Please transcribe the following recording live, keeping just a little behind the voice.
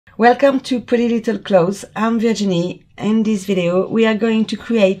Welcome to Pretty Little Clothes. I'm Virginie. In this video we are going to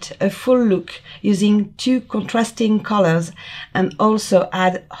create a full look using two contrasting colors and also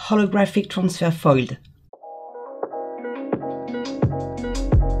add holographic transfer foil.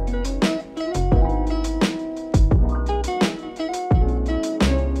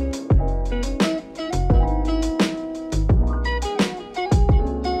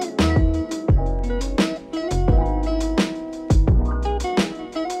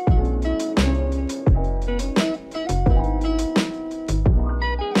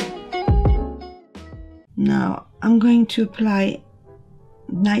 Now I'm going to apply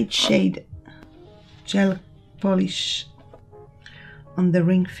Nightshade gel polish on the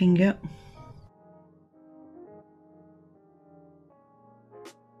ring finger.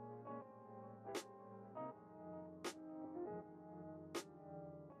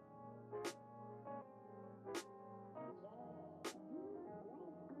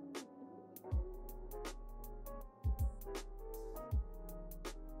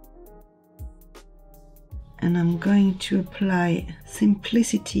 And I'm going to apply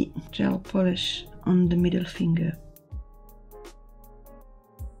Simplicity gel polish on the middle finger.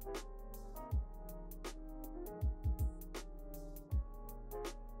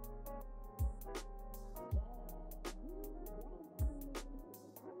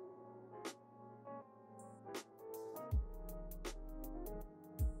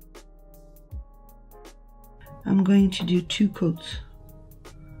 I'm going to do 2 coats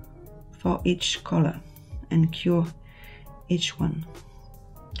for each color and cure each one.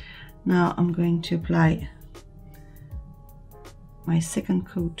 Now I'm going to apply my second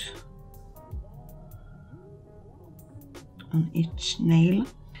coat on each nail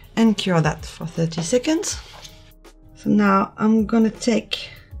and cure that for 30 seconds. So now I'm gonna take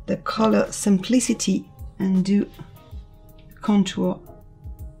the color Simplicity and do the contour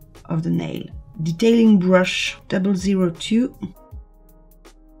of the nail. Detailing brush 002.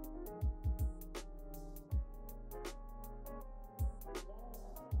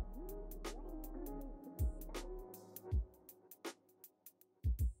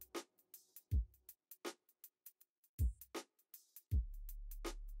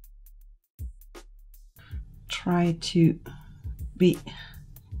 Try to be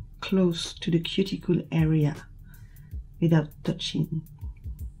close to the cuticle area without touching.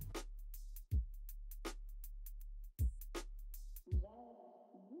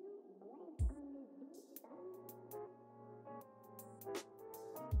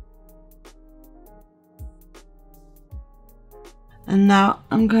 And now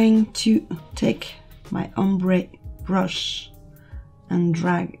I'm going to take my ombre brush and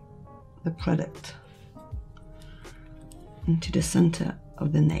drag the product into the center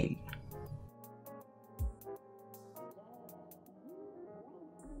of the nail.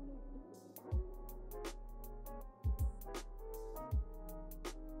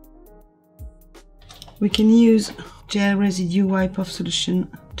 We can use Gel Residue wipe off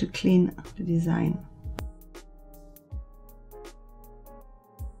solution to clean the design.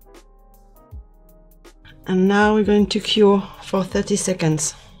 And now we're going to cure for 30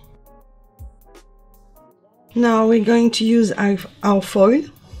 seconds. Now we're going to use our foil,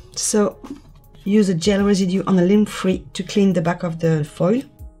 so use a gel residue on a lint free to clean the back of the foil.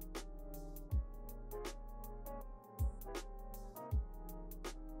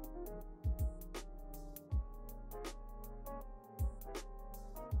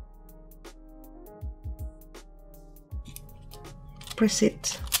 Press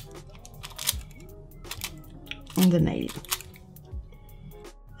it on the nail.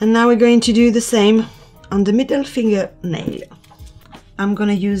 And now we're going to do the same on the middle finger nail. I'm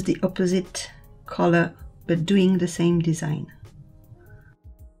gonna use the opposite color but doing the same design.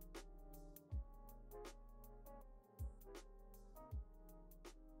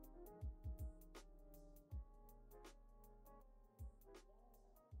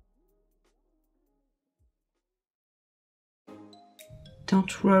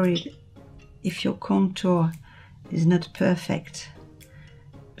 Don't worry if your contour is not perfect,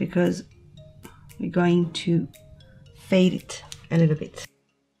 because we're going to fade it a little bit.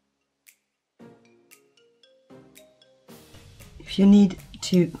 If you need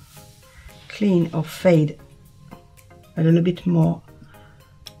to clean or fade a little bit more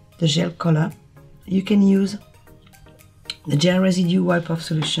the gel color, you can use the Gel Residue wipe off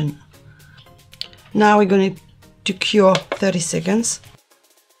solution. Now we're going to cure 30 seconds.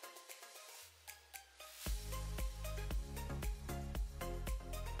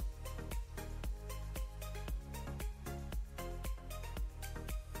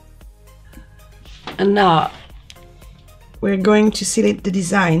 And now we're going to seal the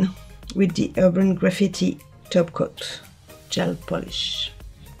design with the Urban Graffiti Top Coat Gel Polish.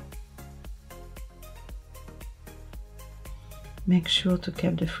 Make sure to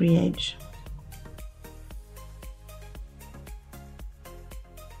keep the free edge.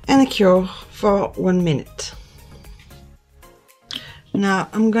 And cure for 1 minute. Now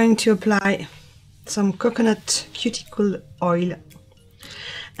I'm going to apply some coconut cuticle oil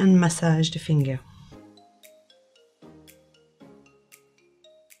and massage the finger.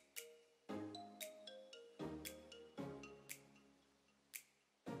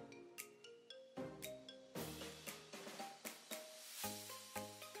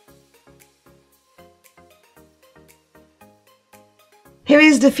 Here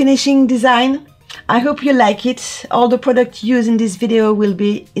is the finishing design. I hope you like it. All the products used in this video will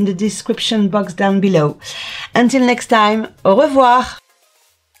be in the description box down below. Until next time, au revoir!